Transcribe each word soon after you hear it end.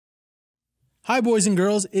Hi, boys and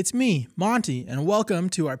girls. It's me, Monty, and welcome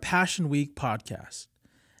to our Passion Week podcast.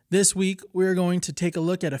 This week, we're going to take a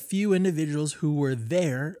look at a few individuals who were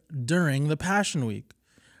there during the Passion Week.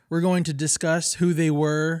 We're going to discuss who they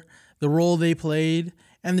were, the role they played,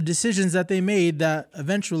 and the decisions that they made that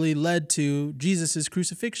eventually led to Jesus'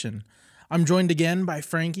 crucifixion. I'm joined again by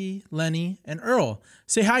Frankie, Lenny, and Earl.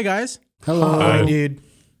 Say hi, guys. Hello. Hi, dude.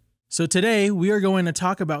 So today, we are going to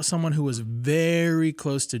talk about someone who was very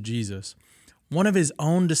close to Jesus. One of his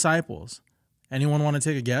own disciples. Anyone want to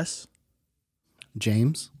take a guess?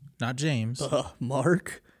 James? Not James.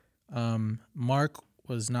 Mark? Mark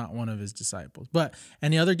was not one of his disciples. But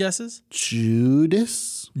any other guesses?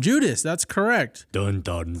 Judas? Judas, that's correct. Dun,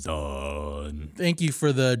 dun, dun. Thank you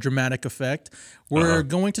for the dramatic effect. We're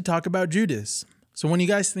going to talk about Judas. So when you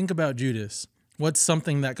guys think about Judas, what's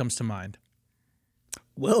something that comes to mind?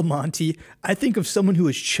 Well, Monty, I think of someone who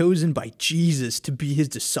was chosen by Jesus to be his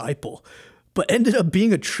disciple, but ended up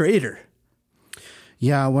being a traitor.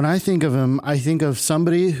 Yeah, when I think of him, I think of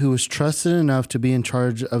somebody who was trusted enough to be in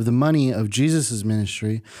charge of the money of Jesus'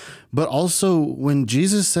 ministry. But also, when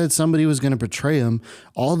Jesus said somebody was going to betray him,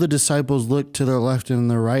 all the disciples looked to their left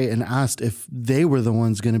and their right and asked if they were the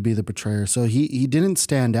ones going to be the betrayer. So he didn't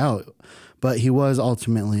stand out, but he was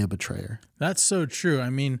ultimately a betrayer. That's so true. I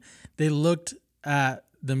mean, they looked at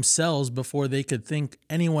themselves before they could think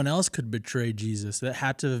anyone else could betray Jesus. That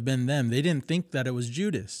had to have been them. They didn't think that it was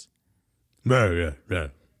Judas. Lenny,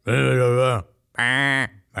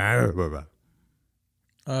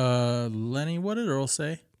 what did Earl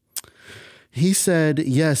say? He said,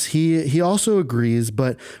 yes, he also agrees,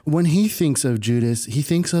 but when he thinks of Judas, he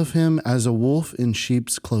thinks of him as a wolf in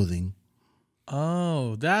sheep's clothing.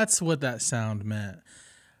 Oh, that's what that sound meant.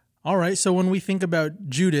 All right, so when we think about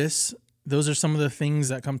Judas, those are some of the things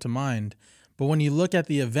that come to mind. But when you look at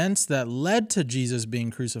the events that led to Jesus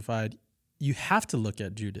being crucified, you have to look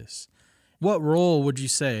at Judas. What role would you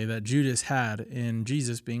say that Judas had in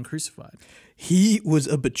Jesus being crucified? He was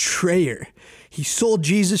a betrayer. He sold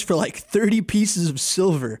Jesus for like 30 pieces of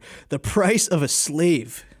silver, the price of a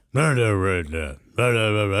slave.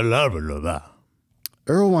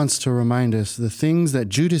 Earl wants to remind us the things that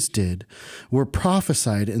Judas did were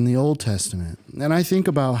prophesied in the Old Testament. And I think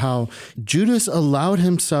about how Judas allowed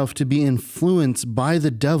himself to be influenced by the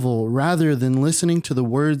devil rather than listening to the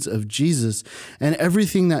words of Jesus and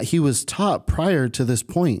everything that he was taught prior to this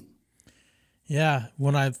point. Yeah,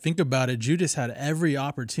 when I think about it, Judas had every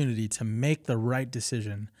opportunity to make the right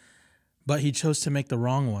decision, but he chose to make the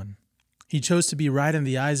wrong one. He chose to be right in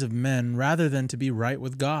the eyes of men rather than to be right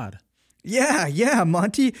with God. Yeah,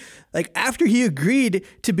 Monty. Like, after he agreed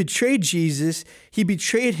to betray Jesus, he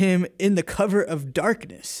betrayed him in the cover of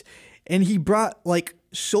darkness. And he brought, like,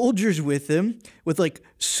 soldiers with him with, like,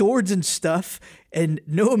 swords and stuff. And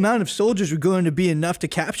no amount of soldiers were going to be enough to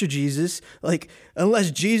capture Jesus, like,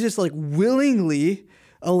 unless Jesus, like, willingly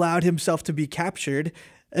allowed himself to be captured.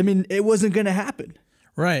 I mean, it wasn't going to happen.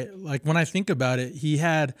 Right. Like, when I think about it, he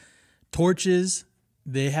had torches.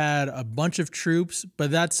 They had a bunch of troops, but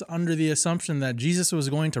that's under the assumption that Jesus was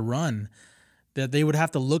going to run, that they would have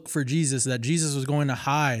to look for Jesus, that Jesus was going to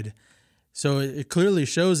hide. So it clearly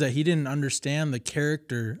shows that he didn't understand the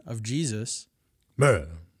character of Jesus.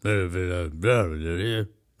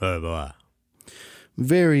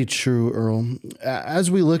 Very true, Earl. As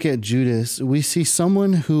we look at Judas, we see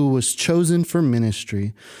someone who was chosen for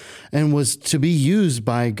ministry and was to be used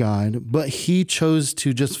by God, but he chose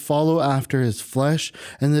to just follow after his flesh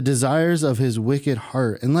and the desires of his wicked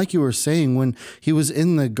heart. And like you were saying, when he was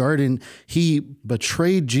in the garden, he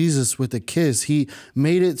betrayed Jesus with a kiss. He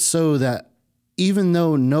made it so that even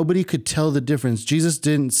though nobody could tell the difference, Jesus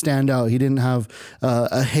didn't stand out. He didn't have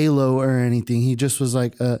a halo or anything. He just was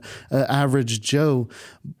like a average Joe.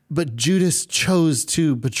 But Judas chose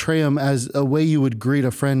to betray him as a way you would greet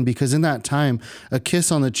a friend, because in that time, a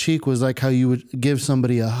kiss on the cheek was like how you would give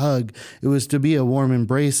somebody a hug. It was to be a warm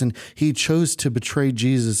embrace, and he chose to betray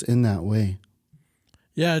Jesus in that way.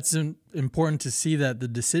 Yeah, it's important to see that the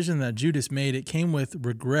decision that Judas made, it came with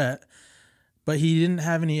regret, but he didn't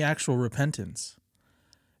have any actual repentance.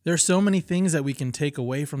 There are so many things that we can take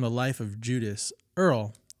away from the life of Judas.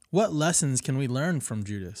 Earl, what lessons can we learn from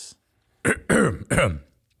Judas?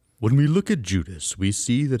 When we look at Judas, we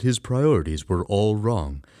see that his priorities were all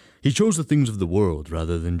wrong. He chose the things of the world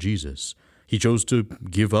rather than Jesus. He chose to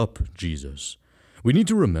give up Jesus. We need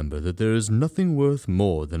to remember that there is nothing worth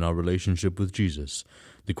more than our relationship with Jesus.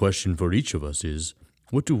 The question for each of us is,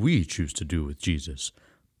 what do we choose to do with Jesus?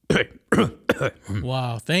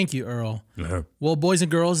 Wow, thank you, Earl. Well, boys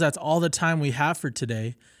and girls, that's all the time we have for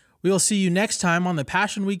today. We will see you next time on the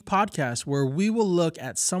Passion Week podcast, where we will look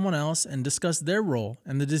at someone else and discuss their role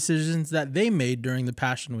and the decisions that they made during the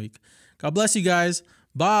Passion Week. God bless you guys.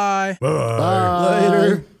 Bye. Bye.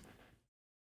 Later.